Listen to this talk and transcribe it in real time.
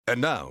And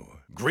now,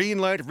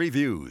 Greenlight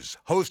Reviews,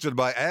 hosted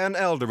by Ann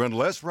Elder and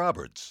Les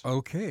Roberts.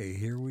 Okay,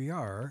 here we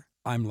are.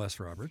 I'm Les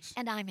Roberts.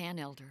 And I'm Ann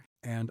Elder.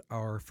 And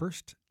our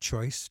first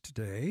choice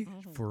today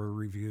for a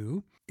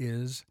review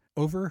is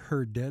Over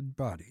Her Dead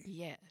Body.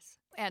 Yes.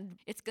 And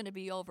it's going to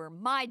be over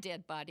my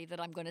dead body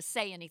that I'm going to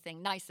say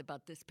anything nice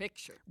about this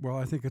picture. Well,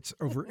 I think it's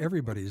over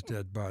everybody's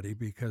dead body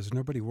because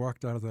nobody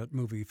walked out of that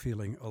movie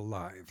feeling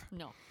alive.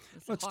 No.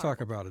 Let's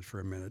talk about it for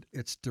a minute.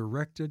 It's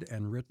directed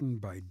and written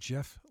by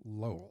Jeff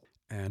Lowell.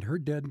 And her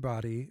dead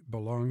body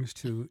belongs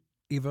to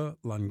Eva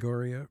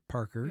Longoria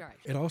Parker. Right.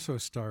 It also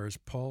stars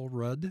Paul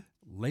Rudd,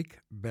 Lake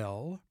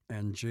Bell,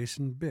 and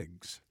Jason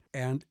Biggs.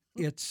 And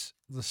it's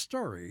the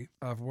story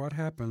of what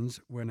happens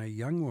when a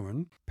young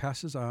woman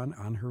passes on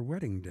her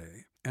wedding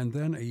day. And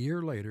then a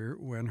year later,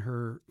 when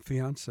her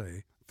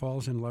fiancé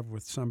falls in love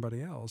with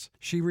somebody else,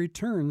 she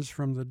returns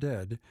from the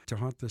dead to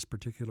haunt this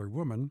particular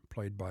woman,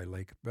 played by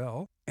Lake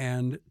Bell,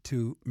 and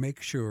to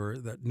make sure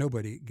that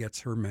nobody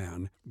gets her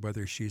man,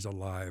 whether she's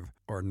alive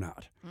or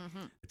not.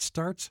 It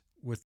starts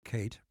with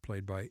Kate,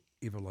 played by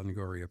Eva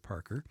Longoria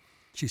Parker.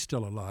 She's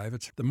still alive.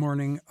 It's the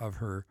morning of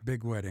her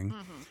big wedding.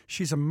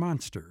 She's a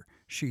monster.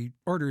 She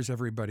orders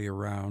everybody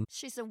around.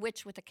 She's a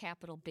witch with a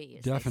capital B,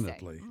 as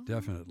Definitely, they say.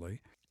 definitely.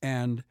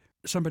 And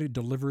somebody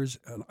delivers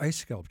an ice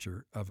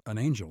sculpture of an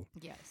angel.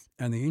 Yes.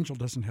 And the angel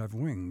doesn't have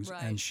wings.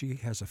 Right. And she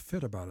has a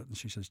fit about it. And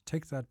she says,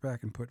 take that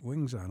back and put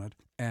wings on it.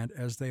 And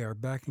as they are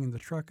backing the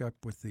truck up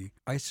with the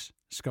ice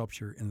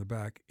sculpture in the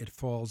back, it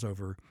falls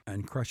over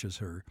and crushes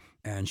her,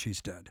 and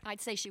she's dead.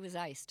 I'd say she was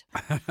iced.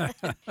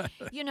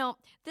 You know,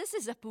 this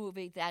is a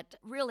movie that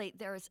really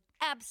there's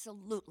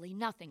absolutely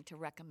nothing to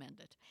recommend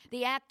it.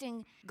 The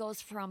acting goes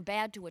from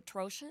bad to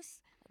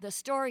atrocious. The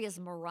story is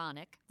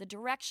moronic. The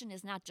direction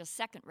is not just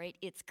second rate,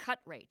 it's cut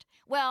rate.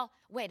 Well,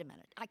 wait a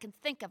minute. I can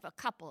think of a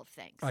couple of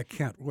things. I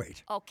can't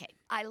wait. Okay.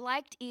 I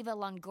liked Eva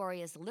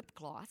Longoria's lip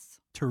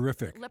gloss.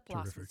 Terrific. Lip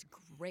gloss Terrific.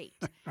 was great.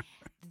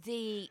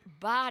 The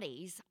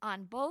bodies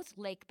on both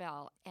Lake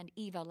Bell and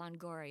Eva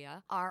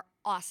Longoria are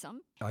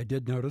awesome. I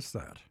did notice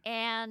that.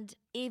 And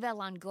Eva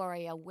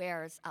Longoria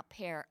wears a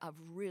pair of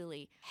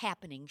really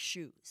happening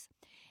shoes.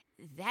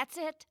 That's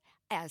it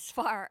as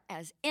far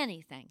as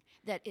anything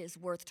that is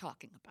worth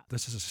talking about.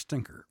 This is a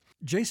stinker.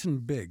 Jason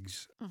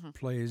Biggs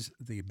plays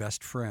the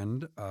best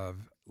friend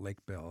of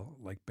Lake Bell.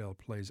 Lake Bell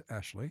plays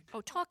Ashley.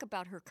 Oh, talk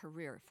about her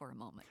career for a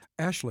moment.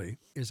 Ashley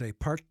is a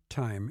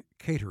part-time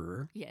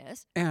caterer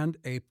Yes. and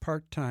a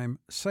part-time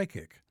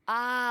psychic.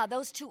 Ah,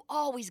 those two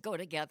always go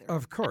together.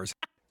 Of course.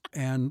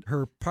 And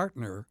her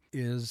partner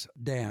is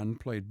Dan,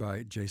 played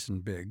by Jason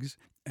Biggs.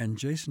 And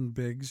Jason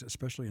Biggs,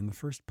 especially in the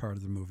first part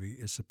of the movie,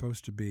 is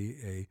supposed to be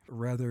a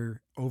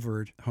rather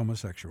overt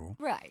homosexual,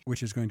 Right.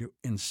 which is going to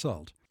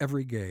insult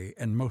every gay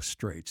and most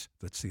straights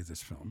that see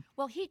this film.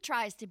 Well, he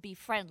tries to be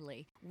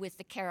friendly with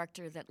the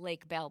character that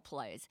Lake Bell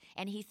plays,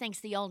 and he thinks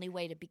the only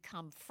way to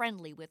become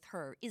friendly with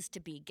her is to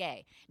be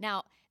gay.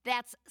 Now,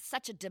 that's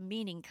such a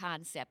demeaning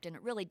concept, and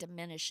it really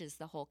diminishes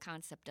the whole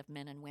concept of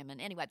men and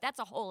women. Anyway, that's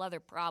a whole other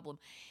problem.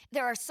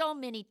 There are so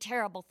many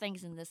terrible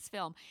things in this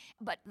film,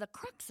 but the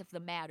crux of the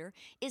matter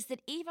is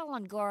that Eva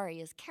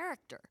Longoria's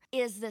character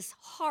is this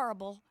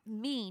horrible,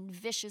 mean,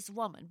 vicious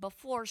woman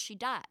before she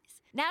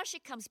dies. Now she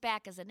comes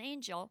back as an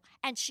angel,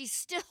 and she's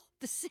still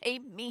the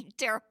same mean,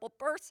 terrible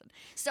person.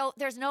 So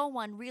there's no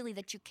one really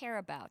that you care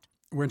about.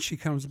 When she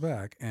comes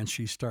back and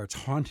she starts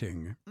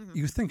haunting,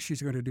 you think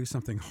she's going to do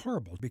something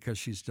horrible because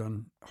she's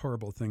done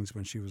horrible things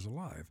when she was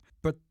alive.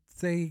 But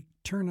they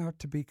turn out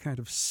to be kind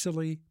of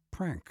silly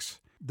pranks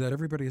that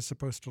everybody is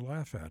supposed to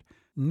laugh at.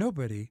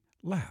 Nobody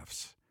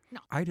laughs. No.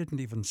 I didn't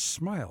even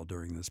smile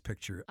during this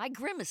picture. I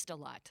grimaced a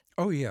lot.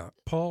 Oh, yeah.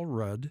 Paul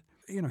Rudd,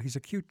 he's a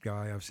cute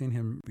guy. I've seen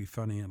him be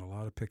funny in a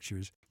lot of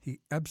pictures. He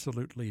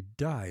absolutely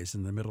dies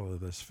in the middle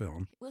of this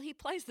film. Well, he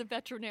plays the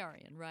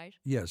veterinarian, right?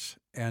 Yes,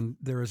 and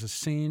there is a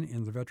scene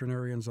in the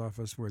veterinarian's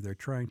office where they're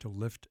trying to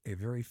lift a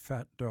very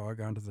fat dog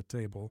onto the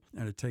table,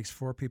 and it takes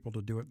 4 people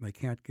to do it, and they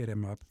can't get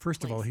him up.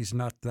 First of all, he's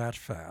not that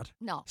fat.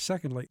 No.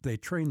 Secondly, they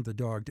trained the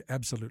dog to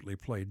absolutely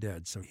play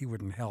dead, so he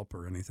wouldn't help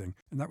or anything.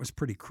 And that was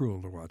pretty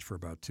cruel to watch for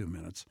about 2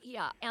 minutes.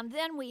 Yeah, and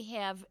then we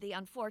have the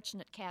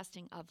unfortunate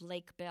casting of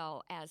Lake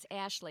Bell as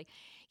Ashley.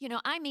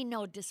 I mean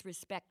no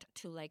disrespect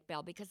to Lake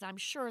Bell because I'm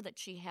sure that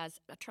she has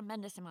a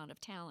tremendous amount of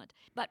talent.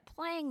 But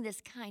playing this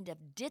kind of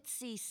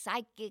ditzy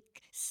psychic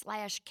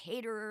 /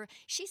 caterer,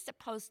 she's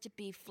supposed to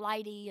be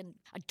flighty and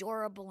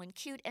adorable and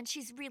cute, and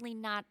she's really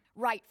not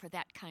right for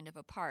that kind of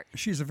a part.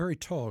 She's a very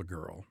tall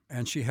girl,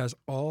 and she has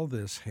all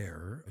this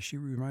hair. She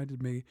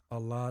reminded me a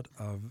lot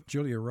of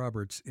Julia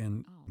Roberts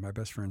in My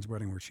Best Friend's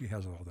Wedding, where she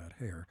has all that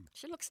hair.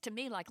 She looks to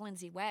me like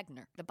Lindsay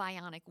Wagner, the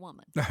bionic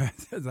woman.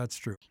 That's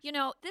true.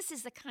 This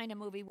is the kind of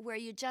movie movie where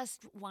you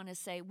just want to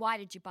say, why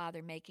did you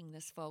bother making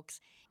this, folks?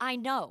 I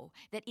know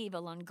that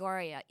Eva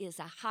Longoria is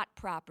a hot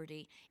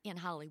property in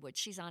Hollywood.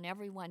 She's on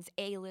everyone's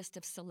A-list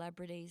of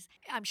celebrities.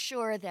 I'm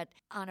sure that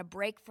on a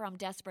break from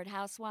Desperate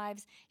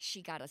Housewives,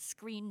 she got a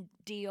screen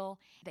deal.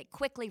 They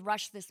quickly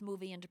rushed this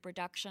movie into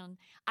production.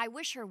 I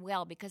wish her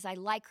well because I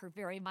like her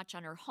very much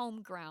on her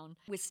home ground,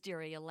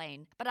 Wisteria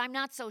Lane. But I'm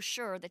not so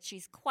sure that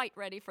she's quite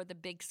ready for the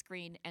big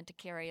screen and to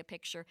carry a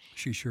picture.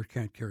 She sure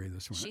can't carry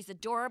this one. She's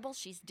adorable.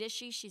 She's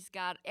dishy. She's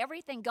got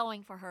everything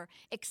going for her,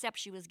 except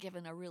she was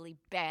given a really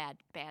bad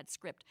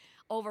script.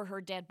 Over Her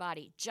Dead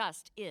Body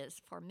just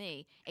is, for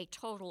me, a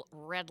total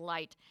red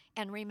light.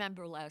 And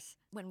remember, Les,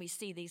 when we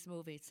see these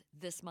movies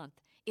this month,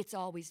 it's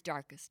always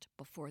darkest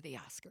before the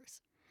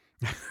Oscars.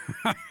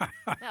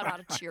 That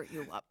ought to cheer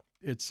you up.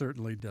 It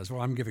certainly does.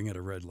 Well, I'm giving it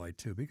a red light,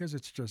 too, because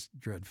it's just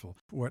dreadful.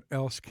 What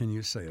else can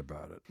you say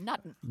about it?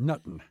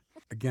 Nuttin'.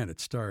 Again,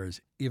 it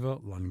stars Eva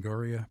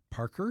Longoria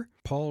Parker,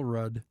 Paul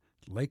Rudd,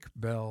 Lake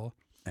Bell,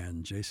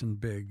 and Jason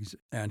Biggs.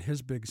 And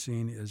his big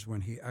scene is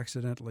when he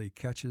accidentally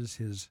catches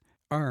his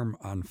arm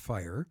on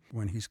fire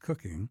when he's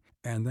cooking,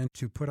 and then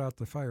to put out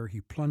the fire,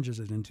 he plunges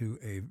it into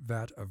a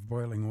vat of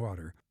boiling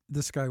water.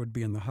 This guy would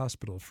be in the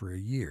hospital for a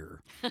year,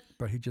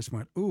 but he just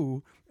went,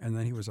 ooh, and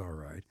then he was all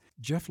right.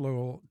 Jeff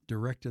Lowell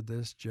directed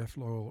this. Jeff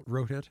Lowell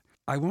wrote it.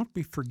 I won't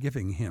be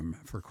forgiving him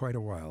for quite a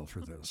while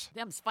for this.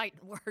 Them's fighting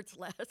words,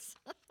 Les.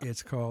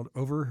 It's called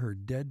Over Her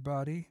Dead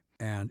Body,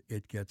 and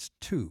it gets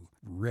 2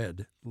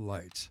 red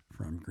lights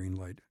from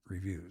Greenlight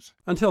Reviews.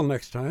 Until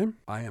next time,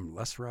 I am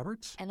Les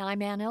Roberts. And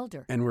I'm Ann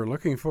Elder. And we're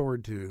looking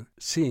forward to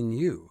seeing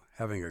you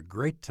having a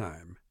great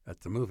time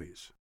at the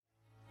movies.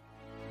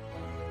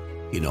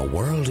 In a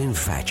world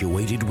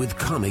infatuated with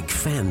comic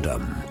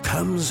fandom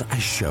comes a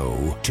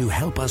show to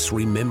help us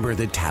remember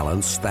the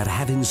talents that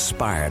have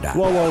inspired us.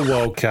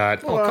 Whoa,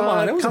 cut. Oh, come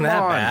on. It wasn't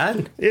that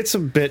bad. It's a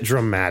bit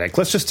dramatic.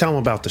 Let's just tell them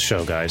about the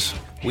show, guys.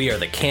 We are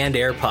the Canned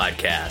Air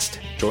Podcast.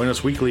 Join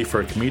us weekly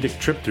for a comedic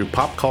trip through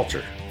pop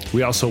culture.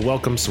 We also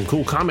welcome some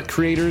cool comic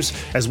creators,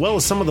 as well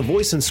as some of the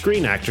voice and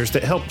screen actors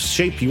that helped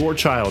shape your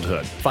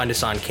childhood. Find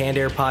us on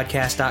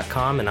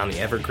cannedairpodcast.com and on the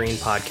Evergreen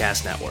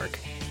Podcast Network.